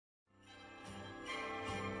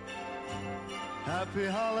Happy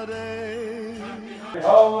holidays. Happy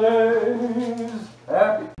holidays.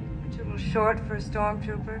 Happy. Too little short for a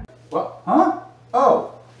stormtrooper. What? Huh?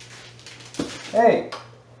 Oh. Hey.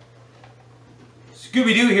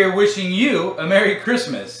 Scooby-Doo here wishing you a Merry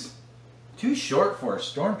Christmas. Too short for a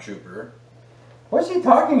stormtrooper? What's he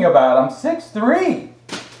talking about? I'm 6'3".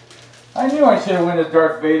 I knew I should have went as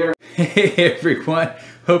Darth Vader. Hey everyone.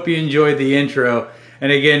 Hope you enjoyed the intro.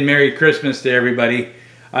 And again, Merry Christmas to everybody.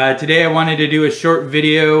 Today I wanted to do a short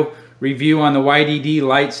video review on the YDD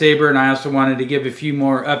lightsaber, and I also wanted to give a few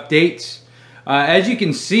more updates. As you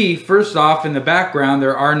can see, first off, in the background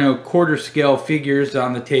there are no quarter scale figures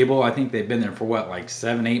on the table. I think they've been there for what, like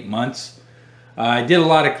 7-8 months. I did a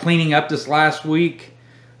lot of cleaning up this last week,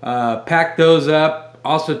 packed those up.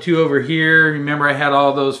 Also two over here, remember I had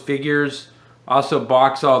all those figures, also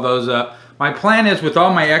box all those up. My plan is, with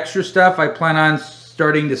all my extra stuff, I plan on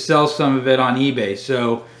starting to sell some of it on eBay.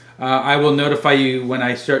 So I will notify you when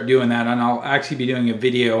I start doing that, and I'll actually be doing a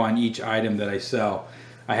video on each item that I sell.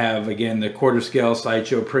 I have, again, the quarter scale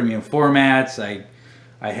Sideshow premium formats.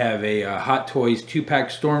 I have a Hot Toys 2-pack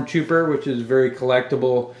Stormtrooper, which is very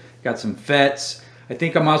collectible. Got some Fets. I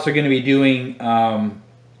think I'm also going to be doing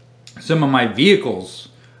some of my vehicles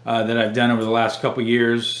that I've done over the last couple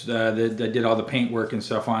years that I did all the paint work and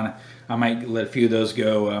stuff on. I might let a few of those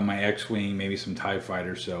go, my X-Wing, maybe some TIE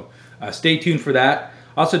Fighters, so stay tuned for that.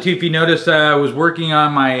 Also too, if you notice, I was working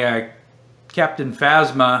on my Captain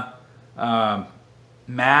Phasma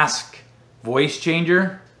mask voice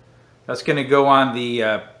changer. That's going to go on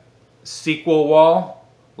the sequel wall,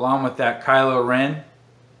 along with that Kylo Ren.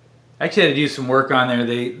 I actually had to do some work on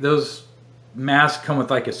there. Those masks come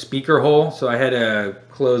with like a speaker hole, so I had to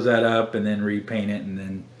close that up and then repaint it and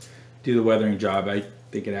then do the weathering job. I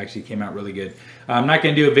think it actually came out really good. I'm not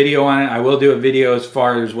going to do a video on it. I will do a video as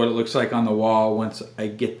far as what it looks like on the wall once I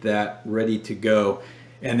get that ready to go.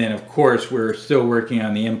 And then of course we're still working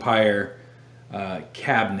on the Empire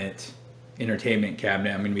cabinet, entertainment cabinet.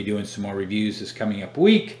 I'm going to be doing some more reviews this coming up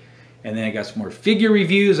week. And then I got some more figure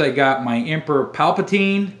reviews. I got my Emperor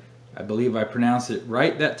Palpatine. I believe I pronounced it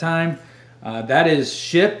right that time. That is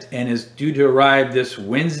shipped and is due to arrive this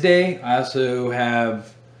Wednesday. I also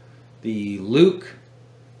have the Luke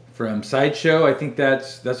from Sideshow. I think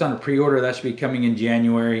that's on a pre-order. That should be coming in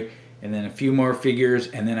January. And then a few more figures.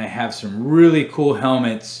 And then I have some really cool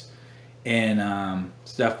helmets and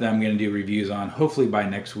stuff that I'm going to do reviews on, hopefully by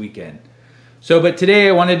next weekend. So, but today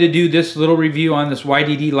I wanted to do this little review on this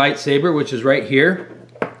YDD lightsaber, which is right here.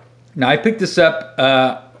 Now I picked this up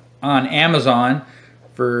on Amazon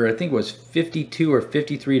for, I think it was $52 or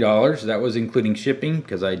 $53. That was including shipping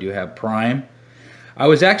because I do have Prime. I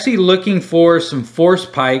was actually looking for some Force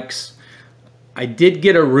Pikes. I did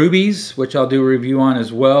get a Rubies, which I'll do a review on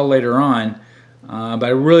as well later on. But I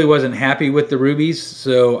really wasn't happy with the Rubies,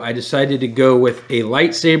 so I decided to go with a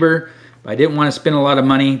lightsaber. I didn't want to spend a lot of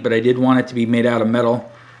money, but I did want it to be made out of metal.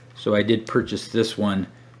 So I did purchase this one.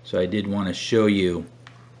 So I did want to show you.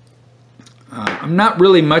 I'm not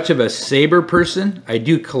really much of a saber person. I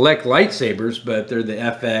do collect lightsabers, but they're the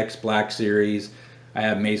FX, Black Series. I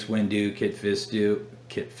have Mace Windu, Kit Fisto,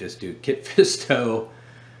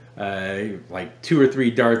 like 2 or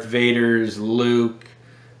 3 Darth Vaders, Luke,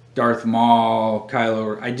 Darth Maul,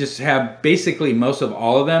 Kylo. I just have basically most of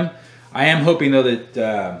all of them. I am hoping though that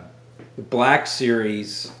the Black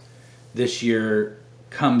Series this year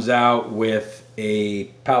comes out with a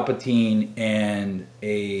Palpatine and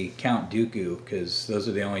a Count Dooku, because those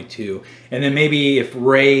are the only two. And then maybe if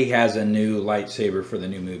Rey has a new lightsaber for the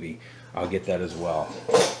new movie, I'll get that as well.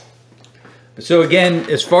 So again,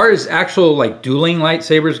 as far as actual like dueling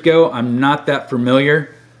lightsabers go, I'm not that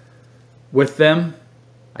familiar with them.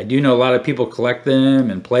 I do know a lot of people collect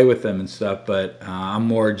them and play with them and stuff, but I'm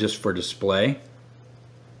more just for display.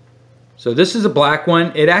 So this is a black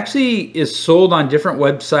one. It actually is sold on different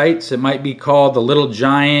websites. It might be called the Little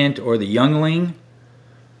Giant or the Youngling.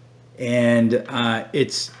 And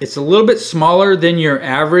it's a little bit smaller than your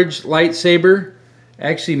average lightsaber. I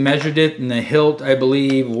actually measured it, and the hilt, I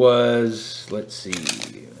believe, was, let's see,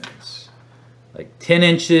 it's like 10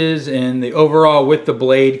 inches, and the overall width of the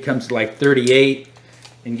blade comes to like 38.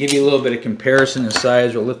 And give you a little bit of comparison in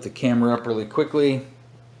size. We'll lift the camera up really quickly.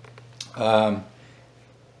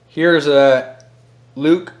 Here's a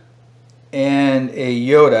Luke and a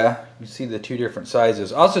Yoda. You see the two different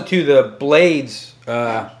sizes. Also, too, the blades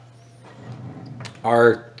are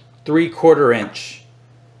 3/4 inch.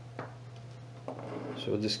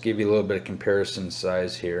 So we'll just give you a little bit of comparison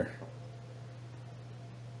size here.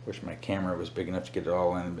 Wish my camera was big enough to get it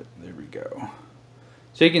all in, but there we go.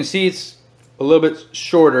 So you can see it's a little bit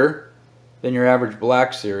shorter than your average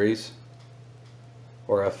Black Series.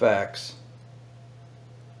 or FX.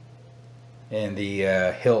 And the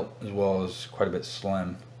hilt as well is quite a bit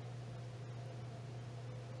slim.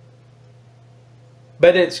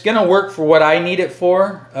 But it's going to work for what I need it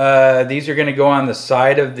for. These are going to go on the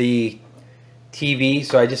side of the TV,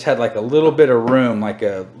 so I just had like a little bit of room, like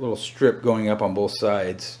a little strip going up on both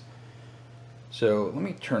sides. So let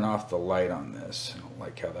me turn off the light on this. I don't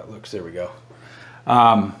like how that looks. There we go.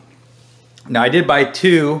 Now I did buy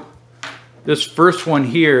two. This first one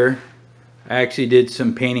here, I actually did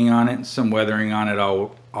some painting on it and some weathering on it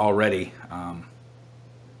already.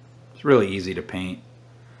 It's really easy to paint.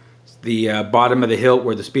 The bottom of the hilt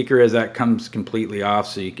where the speaker is, that comes completely off,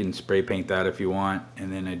 so you can spray paint that if you want.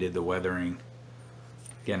 And then I did the weathering.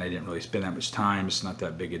 Again, I didn't really spend that much time. It's not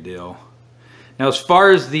that big a deal. Now, as far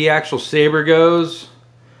as the actual saber goes,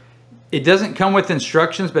 it doesn't come with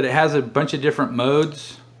instructions, but it has a bunch of different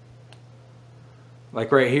modes.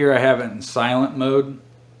 Like right here, I have it in silent mode.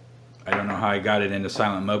 I don't know how I got it into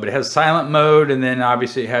silent mode, but it has silent mode, and then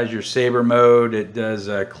obviously it has your saber mode. It does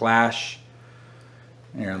clash.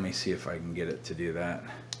 Here, let me see if I can get it to do that.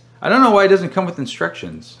 I don't know why it doesn't come with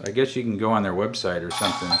instructions. I guess you can go on their website or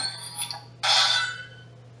something.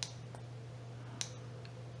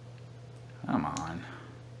 Come on.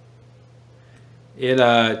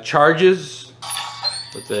 It charges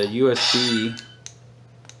with the USB.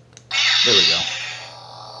 There we go.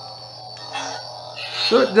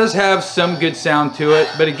 So it does have some good sound to it,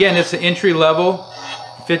 but again, it's an entry level,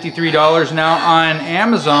 $53 now on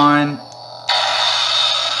Amazon.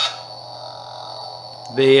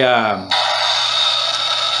 They I'll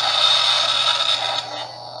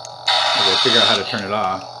figure out how to turn it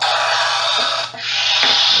off.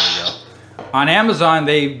 There we go. On Amazon,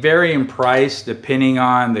 they vary in price depending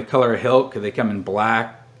on the color of hilt, because they come in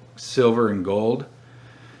black, silver, and gold.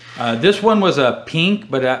 This one was a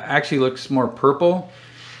pink, but it actually looks more purple.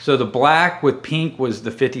 So the black with pink was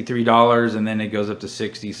the $53, and then it goes up to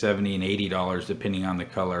 $60, $70, and $80 depending on the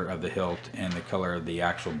color of the hilt and the color of the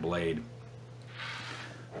actual blade.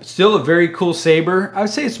 Still a very cool saber. I would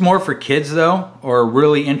say it's more for kids though, or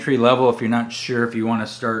really entry level if you're not sure if you want to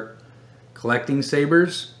start collecting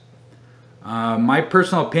sabers. My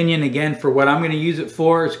personal opinion, again, for what I'm going to use it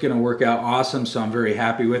for, it's going to work out awesome, so I'm very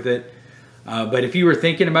happy with it. But if you were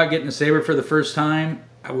thinking about getting a saber for the first time,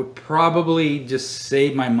 I would probably just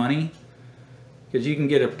save my money, because you can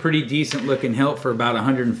get a pretty decent looking hilt for about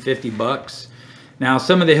 150 bucks. Now,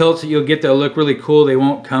 some of the hilts that you'll get that'll look really cool, they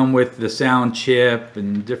won't come with the sound chip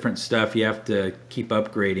and different stuff. You have to keep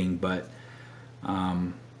upgrading, but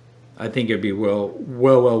I think it'd be well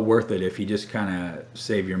worth it if you just kind of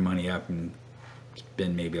save your money up and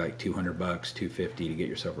spend maybe like 200 bucks, 250 to get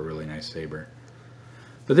yourself a really nice saber.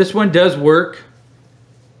 But this one does work.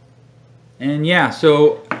 And yeah,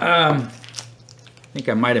 so I think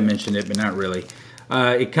I might have mentioned it, but not really.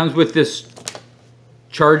 It comes with this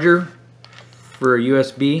charger for a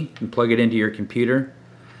USB. You can plug it into your computer.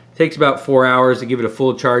 It takes about 4 hours to give it a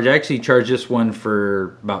full charge. I actually charged this one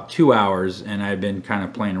for about 2 hours, and I've been kind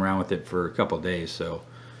of playing around with it for a couple of days, so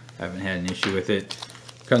I haven't had an issue with it.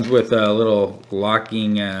 Comes with a little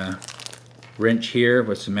locking wrench here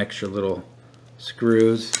with some extra little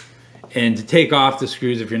screws. And to take off the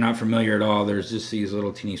screws, if you're not familiar at all, there's just these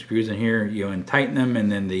little teeny screws in here. You untighten them,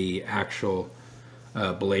 and then the actual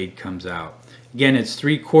blade comes out. Again, it's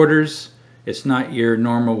 3/4. It's not your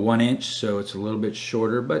normal 1 inch, so it's a little bit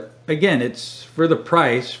shorter. But again, it's for the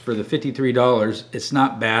price, for the $53, it's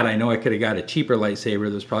not bad. I know I could have got a cheaper lightsaber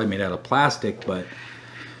that was probably made out of plastic, but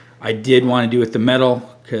I did want to do it with the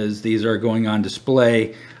metal because these are going on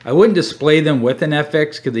display. I wouldn't display them with an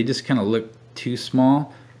FX because they just kind of look too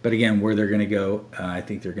small. But again, where they're going to go, I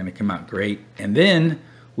think they're going to come out great. And then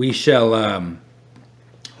we shall,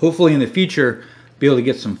 hopefully in the future, be able to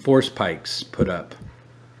get some force pikes put up.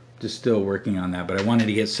 Just still working on that, but I wanted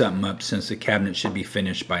to get something up since the cabinet should be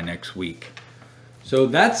finished by next week. So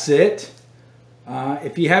that's it.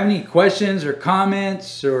 If you have any questions or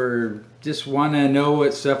comments, or just want to know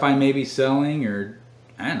what stuff I may be selling, or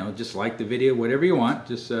I don't know, just like the video, whatever you want,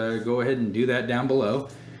 just go ahead and do that down below.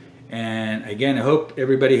 And again, I hope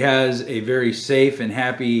everybody has a very safe and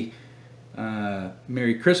happy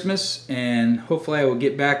Merry Christmas, and hopefully I will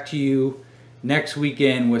get back to you next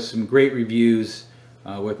weekend with some great reviews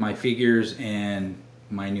with my figures and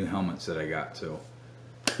my new helmets that I got. So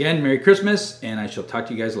again, Merry Christmas, and I shall talk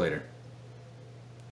to you guys later.